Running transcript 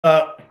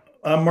Uh,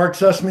 I'm Mark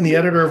Zusman, the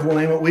editor of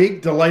Willamette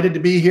Week. Delighted to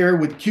be here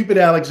with Cupid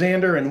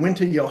Alexander and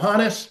Winta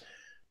Yohannes.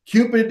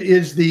 Cupid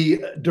is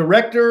the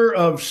Director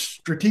of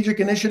Strategic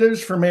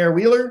Initiatives for Mayor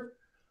Wheeler.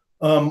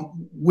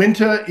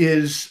 Winta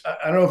is,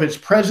 I don't know if it's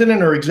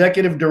President or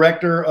Executive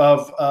Director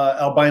of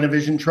Albina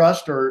Vision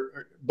Trust,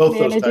 or both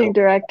those titles. Managing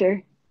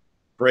Director.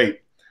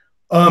 Great.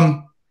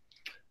 We're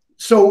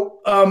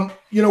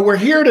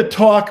here to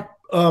talk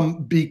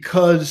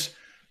because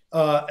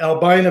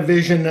Albina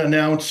Vision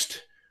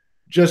announced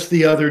just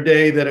the other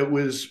day that it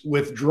was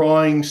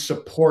withdrawing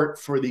support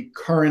for the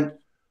current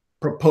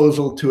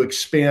proposal to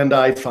expand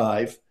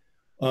I-5.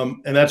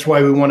 And that's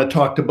why we want to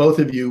talk to both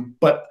of you.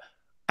 But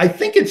I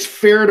think it's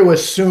fair to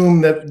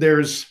assume that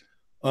there's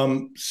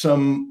a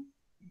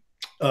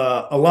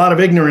lot of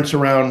ignorance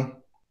around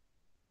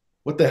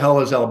what the hell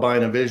is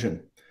Albina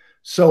Vision.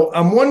 So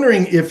I'm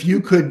wondering if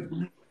you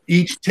could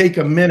each take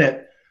a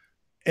minute,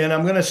 and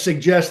I'm going to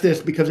suggest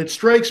this because it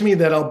strikes me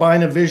that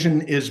Albina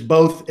Vision is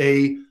both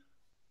a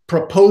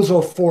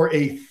proposal for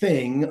a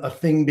thing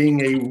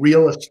being a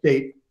real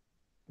estate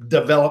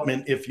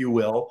development, if you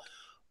will,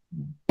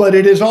 but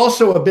it is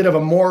also a bit of a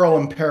moral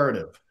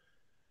imperative.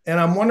 And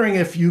I'm wondering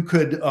if you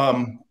could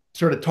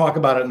sort of talk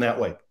about it in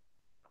that way.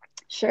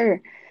 Sure.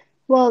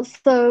 Well,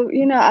 so,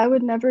 I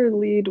would never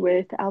lead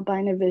with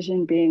Albina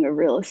Vision being a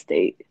real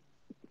estate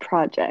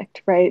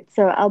project, right?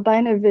 So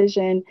Albina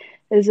Vision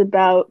is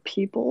about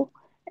people,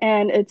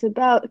 and it's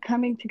about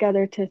coming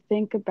together to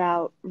think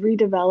about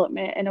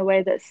redevelopment in a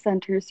way that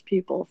centers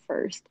people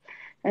first.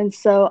 And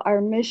so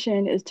our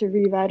mission is to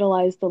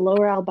revitalize the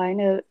Lower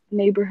Albina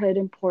neighborhood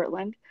in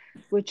Portland,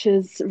 which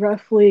is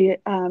roughly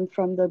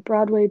from the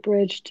Broadway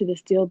Bridge to the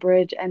Steel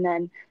Bridge, and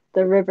then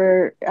the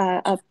river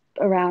up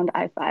around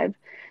I-5.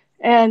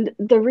 And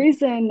the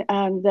reason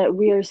that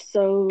we are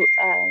so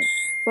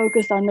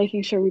focused on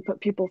making sure we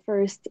put people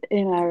first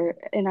in our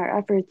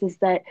efforts is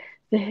that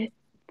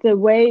the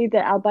way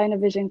that Albina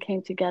Vision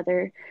came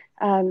together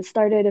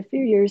started a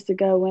few years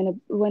ago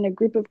when a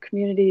group of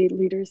community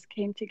leaders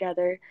came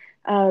together,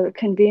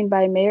 convened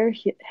by Mayor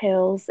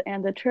Hales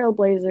and the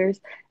Trailblazers,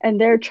 and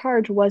their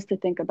charge was to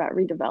think about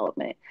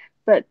redevelopment.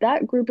 But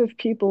that group of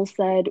people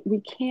said,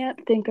 we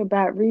can't think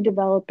about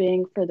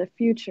redeveloping for the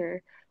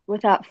future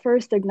without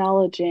first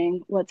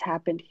acknowledging what's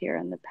happened here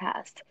in the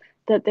past,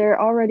 that there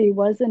already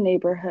was a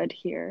neighborhood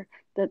here,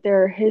 that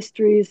there are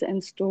histories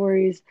and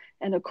stories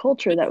and a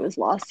culture that was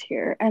lost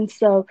here. And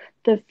so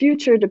the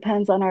future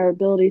depends on our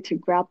ability to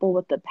grapple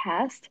with the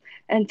past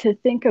and to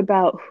think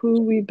about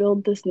who we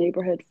build this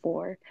neighborhood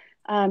for.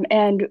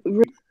 The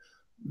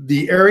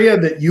area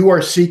that you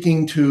are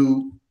seeking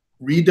to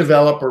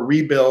redevelop or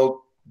rebuild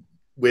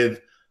with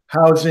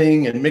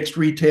housing and mixed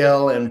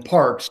retail and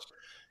parks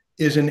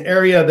is an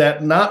area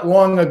that not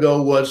long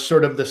ago was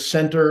sort of the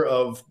center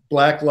of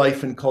Black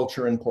life and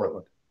culture in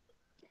Portland.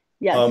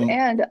 Yes,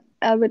 and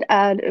I would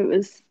add it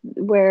was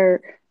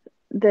where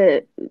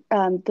the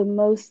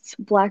most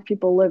Black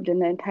people lived in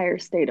the entire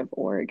state of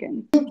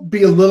Oregon.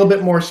 Be a little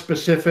bit more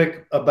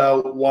specific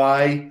about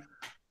why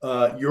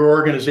your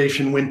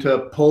organization,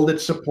 Winta, pulled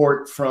its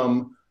support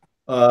from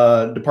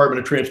Department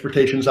of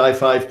Transportation's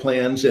I-5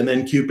 plans, and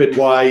then Cupid,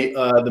 why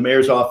the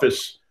mayor's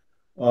office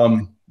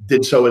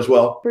did so as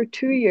well. For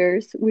 2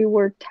 years, we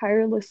worked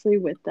tirelessly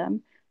with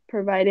them,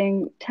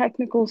 providing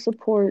technical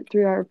support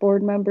through our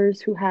board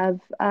members who have,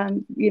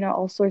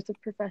 all sorts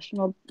of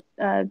professional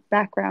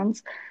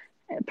backgrounds,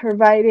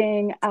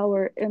 providing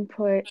our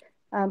input,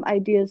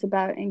 ideas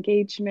about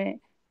engagement,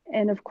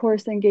 and of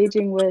course,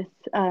 engaging with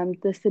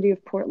the city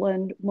of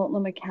Portland,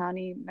 Multnomah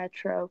County,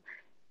 Metro,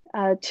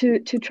 to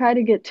try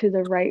to get to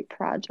the right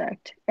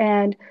project.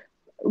 And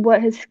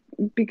what has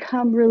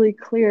become really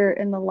clear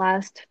in the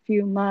last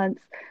few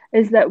months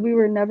is that we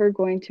were never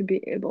going to be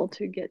able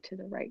to get to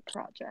the right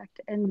project.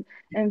 And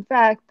in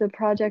fact, the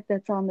project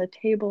that's on the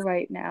table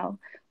right now,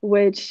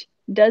 which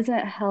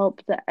doesn't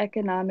help the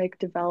economic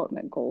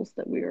development goals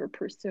that we were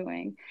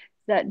pursuing,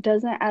 that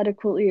doesn't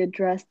adequately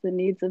address the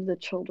needs of the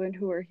children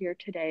who are here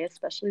today,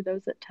 especially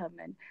those at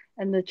Tubman,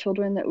 and the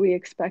children that we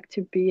expect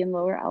to be in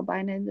Lower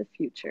Albina in the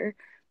future,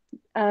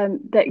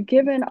 that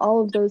given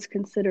all of those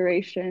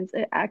considerations,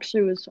 it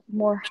actually was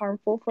more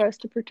harmful for us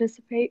to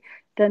participate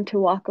than to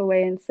walk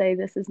away and say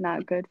this is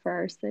not good for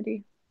our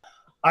city.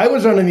 I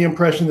was under the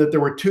impression that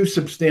there were two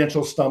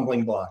substantial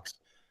stumbling blocks.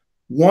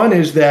 One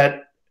is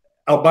that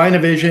Albina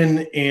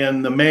Vision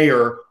and the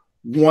mayor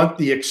want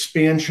the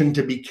expansion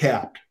to be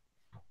capped,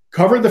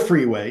 cover the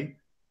freeway,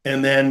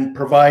 and then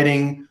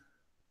providing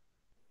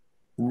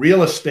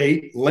real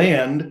estate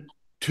land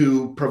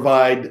to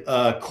provide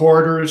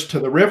corridors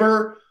to the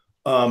river,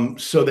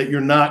 so that you're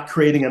not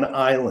creating an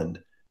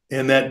island,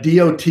 and that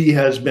DOT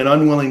has been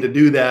unwilling to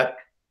do that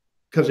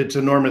because it's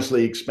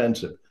enormously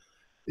expensive.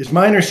 It's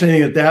my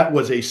understanding that that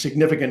was a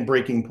significant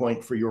breaking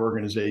point for your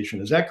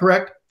organization. Is that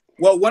correct?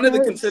 Well, one of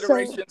the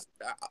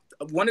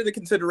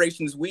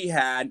considerations we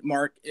had,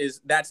 Mark,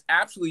 is that's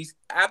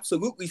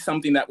absolutely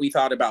something that we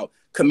thought about.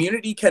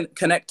 Community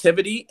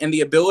connectivity and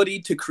the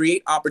ability to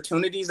create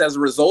opportunities as a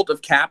result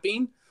of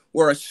capping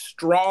were a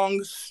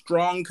strong,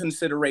 strong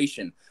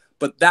consideration.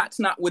 But that's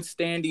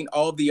notwithstanding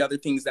all of the other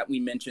things that we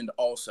mentioned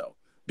also.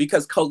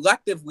 Because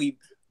collectively,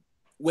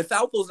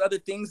 without those other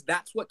things,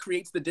 that's what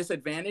creates the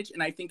disadvantage.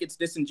 And I think it's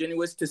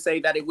disingenuous to say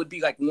that it would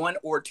be like one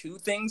or two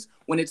things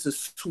when it's a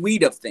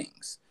suite of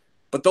things.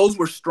 But those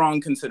were strong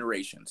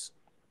considerations.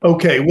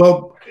 Okay,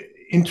 well,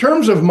 in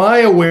terms of my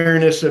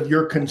awareness of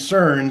your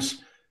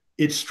concerns,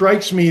 it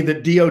strikes me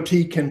that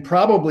DOT can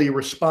probably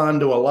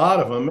respond to a lot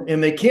of them,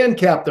 and they can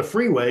cap the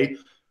freeway.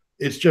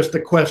 It's just a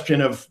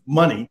question of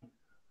money.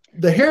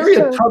 The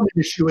Harriet Tubman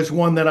issue is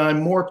one that I'm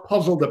more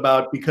puzzled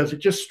about because it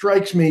just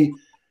strikes me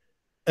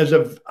as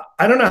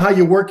I don't know how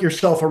you work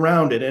yourself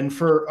around it. And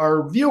for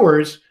our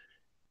viewers,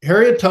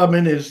 Harriet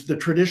Tubman is the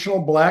traditional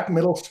Black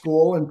middle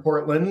school in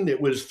Portland.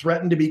 It was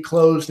threatened to be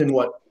closed in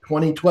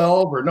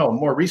 2012 or no,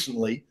 more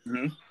recently.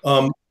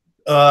 Mm-hmm.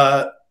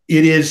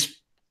 It is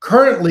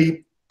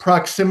currently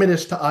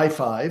proximitous to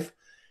I-5,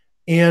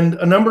 and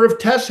a number of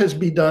tests have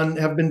been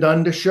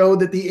done to show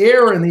that the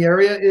air in the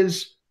area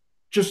is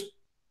just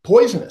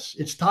poisonous.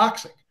 It's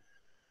toxic.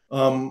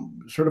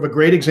 Sort of a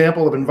great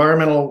example of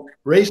environmental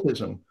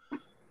racism.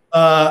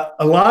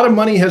 A lot of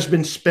money has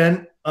been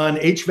spent on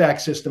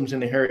HVAC systems in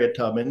the Harriet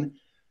Tubman.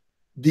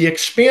 The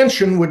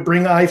expansion would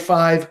bring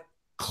I-5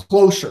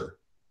 closer,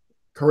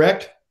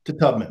 correct, to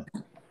Tubman.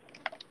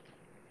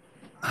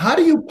 How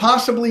do you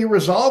possibly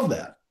resolve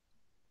that?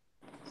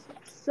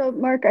 So,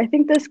 Mark, I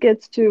think this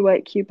gets to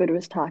what Cupid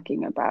was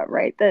talking about,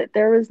 right? That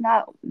there was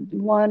not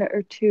one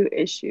or two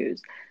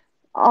issues.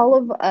 All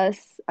of us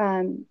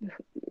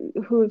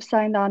who have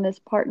signed on as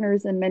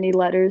partners in many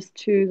letters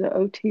to the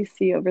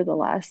OTC over the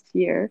last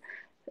year,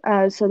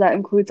 so that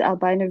includes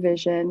Albina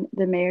Vision,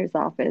 the mayor's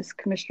office,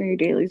 Commissioner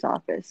Udaley's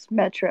office,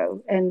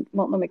 Metro, and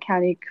Multnomah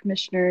County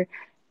Commissioner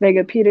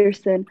Vega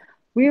Peterson.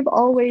 We've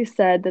always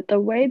said that the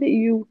way that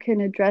you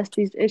can address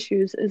these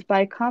issues is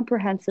by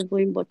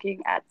comprehensively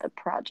looking at the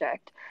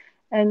project.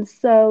 And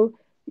so,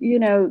 you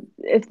know,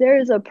 if there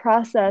is a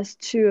process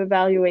to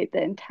evaluate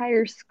the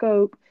entire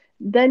scope,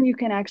 then you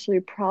can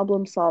actually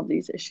problem solve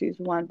these issues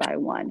one by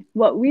one.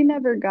 What we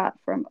never got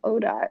from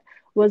ODOT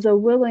was a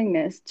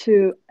willingness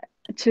to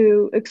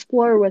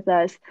explore with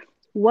us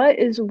what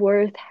is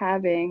worth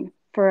having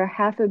for a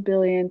 $500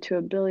 million to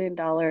 $1 billion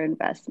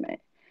investment.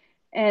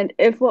 And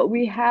if what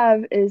we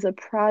have is a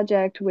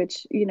project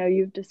which, you know,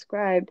 you've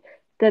described,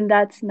 then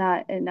that's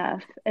not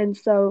enough. And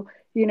so,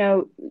 you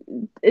know,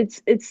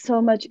 it's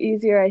so much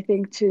easier, I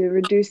think, to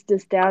reduce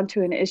this down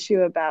to an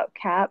issue about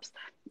caps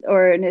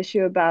or an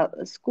issue about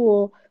a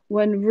school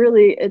when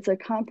really it's a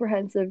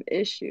comprehensive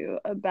issue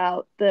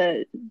about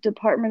the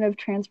Department of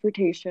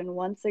Transportation,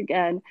 once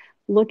again,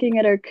 looking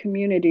at our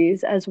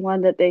communities as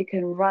one that they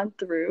can run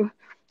through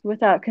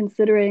without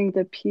considering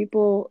the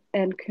people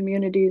and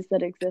communities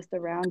that exist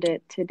around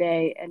it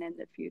today and in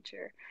the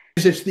future.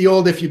 It's the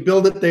old, if you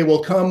build it, they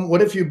will come.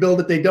 What if you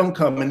build it, they don't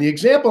come? And the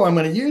example I'm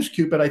going to use,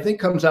 Cupid, I think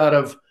comes out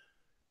of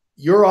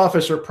your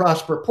office or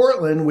Prosper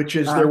Portland, which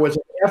is there was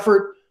an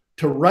effort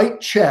to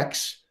write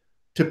checks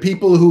to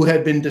people who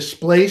had been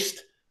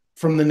displaced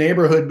from the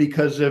neighborhood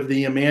because of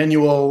the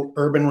Emmanuel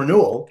urban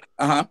renewal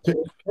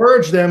to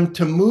encourage them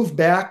to move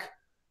back.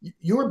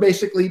 You were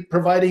basically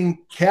providing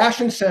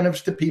cash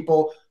incentives to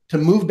people to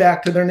move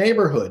back to their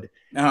neighborhood.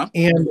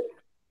 And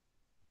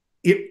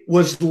it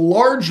was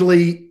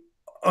largely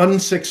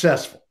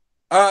unsuccessful.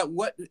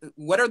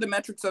 What are the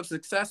metrics of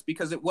success?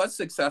 Because it was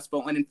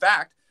successful. And in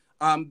fact,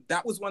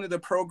 that was one of the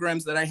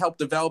programs that I helped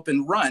develop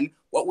and run.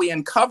 What we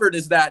uncovered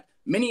is that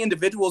many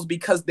individuals,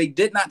 because they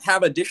did not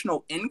have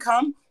additional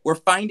income, were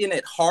finding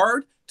it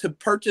hard to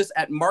purchase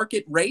at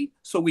market rate.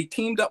 So we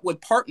teamed up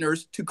with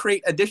partners to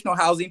create additional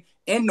housing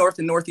in North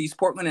and Northeast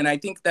Portland. And I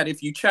think that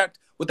if you checked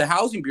with the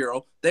Housing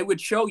Bureau, they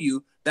would show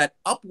you that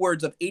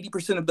upwards of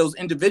 80% of those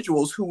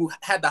individuals who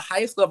had the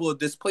highest level of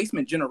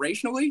displacement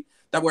generationally,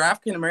 that were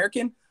African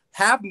American,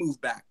 have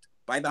moved back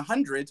by the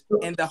hundreds,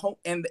 and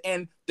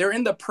and they're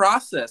in the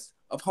process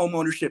of home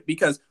ownership.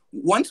 Because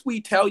once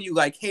we tell you,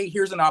 like, hey,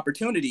 here's an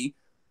opportunity,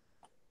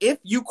 if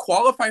you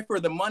qualify for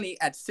the money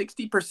at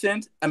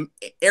 60%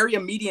 area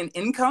median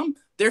income,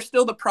 there's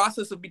still the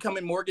process of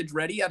becoming mortgage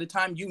ready at a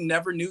time you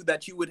never knew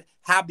that you would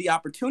have the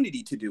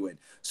opportunity to do it.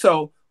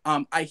 So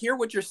I hear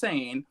what you're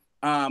saying,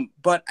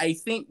 but I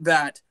think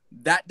that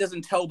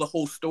doesn't tell the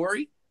whole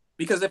story.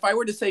 Because if I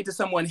were to say to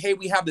someone, hey,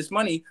 we have this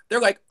money, they're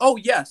like, oh,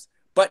 yes,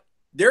 but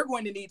they're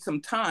going to need some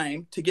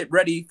time to get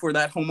ready for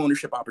that home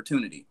ownership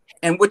opportunity.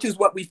 And which is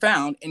what we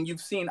found. And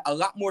you've seen a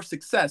lot more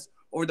success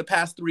over the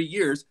past 3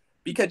 years,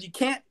 because you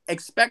can't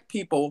expect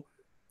people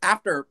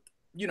after,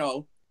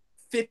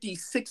 50,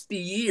 60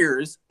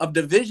 years of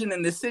division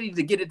in the city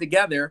to get it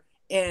together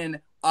in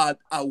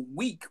a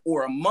week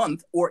or a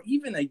month or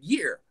even a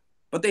year.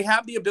 But they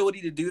have the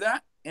ability to do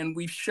that. And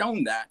we've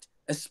shown that,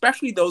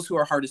 especially those who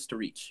are hardest to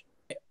reach.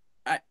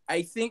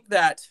 I think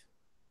that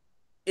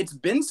it's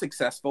been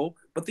successful,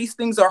 but these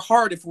things are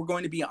hard if we're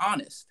going to be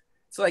honest.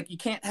 It's like you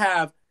can't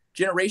have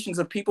generations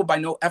of people by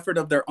no effort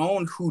of their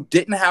own who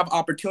didn't have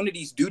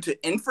opportunities due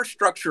to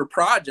infrastructure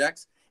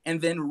projects and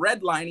then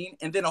redlining,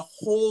 and then a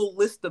whole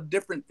list of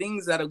different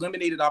things that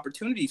eliminated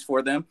opportunities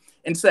for them,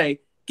 and say,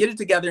 get it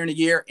together in a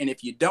year. And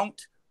if you don't,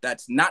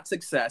 that's not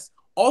success.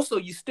 Also,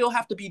 you still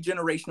have to be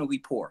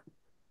generationally poor,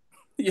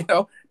 you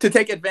know, to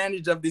take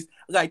advantage of this.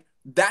 Like,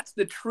 that's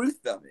the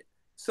truth of it.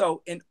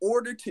 So in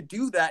order to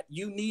do that,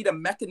 you need a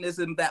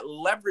mechanism that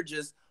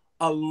leverages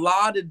a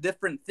lot of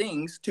different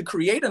things to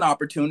create an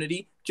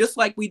opportunity, just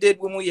like we did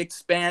when we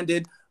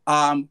expanded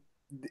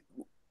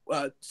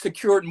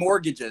secured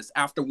mortgages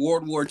after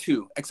World War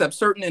II, except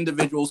certain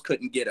individuals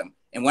couldn't get them.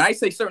 And when I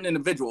say certain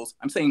individuals,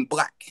 I'm saying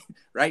Black,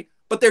 right?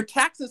 But their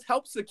taxes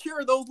help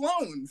secure those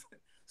loans.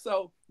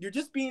 So you're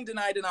just being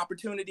denied an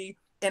opportunity.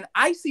 And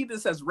I see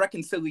this as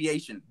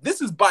reconciliation.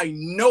 This is by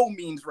no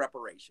means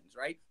reparations,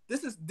 right?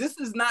 This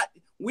is not,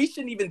 we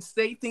shouldn't even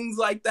say things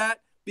like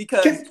that,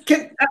 because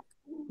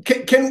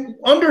can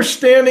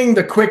understanding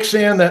the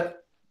quicksand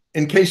that,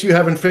 in case you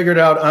haven't figured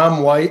out,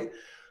 I'm white.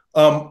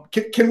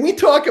 Can we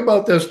talk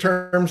about those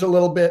terms a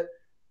little bit?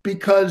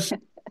 Because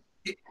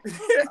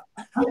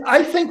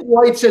I think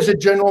whites, as a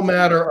general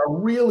matter, are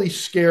really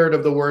scared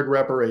of the word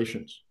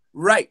reparations.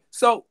 Right.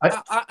 So, and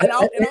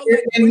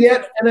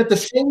at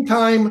the same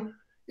time,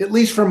 at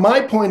least from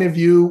my point of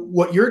view,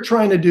 what you're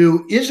trying to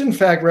do is in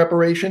fact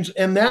reparations,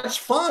 and that's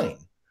fine.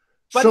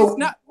 But so, it's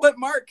not. But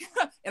Mark,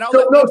 and I'll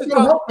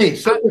help me.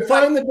 So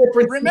define the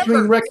difference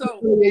between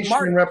reconciliation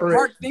and reparations.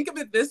 Mark, think of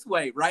it this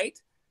way, right?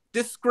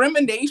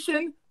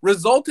 Discrimination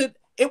resulted.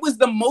 It was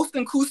the most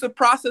inclusive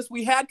process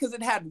we had because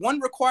it had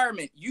one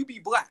requirement: you be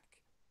Black,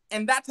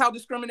 and that's how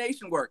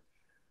discrimination worked.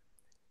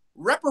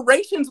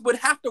 Reparations would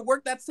have to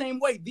work that same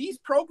way. These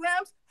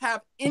programs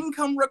have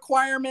income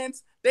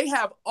requirements. They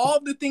have all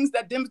the things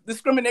that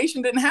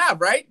discrimination didn't have,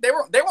 right? They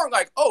weren't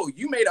like, oh,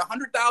 you made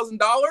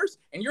 $100,000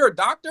 and you're a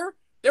doctor.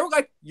 They were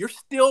like, you're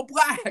still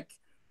Black.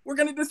 We're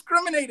going to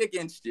discriminate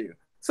against you.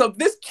 So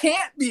this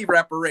can't be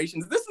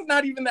reparations. This is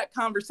not even that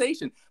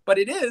conversation, but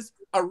it is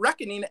a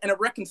reckoning and a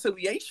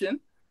reconciliation,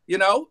 you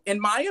know,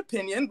 in my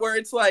opinion, where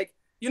it's like,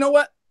 you know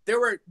what? There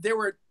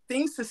were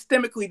things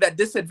systemically that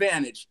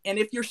disadvantage. And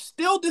if you're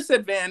still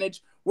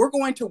disadvantaged, we're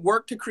going to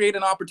work to create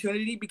an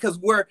opportunity, because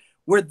we're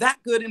that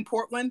good in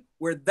Portland.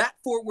 We're that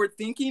forward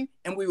thinking,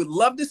 and we would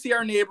love to see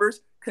our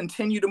neighbors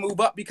continue to move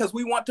up because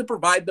we want to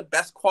provide the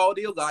best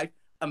quality of life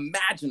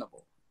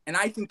imaginable. And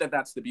I think that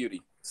that's the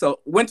beauty. So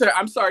Winta,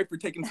 I'm sorry for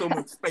taking so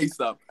much space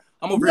up.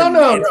 I'm over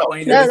here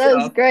explaining that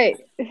was great.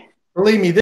 Believe me,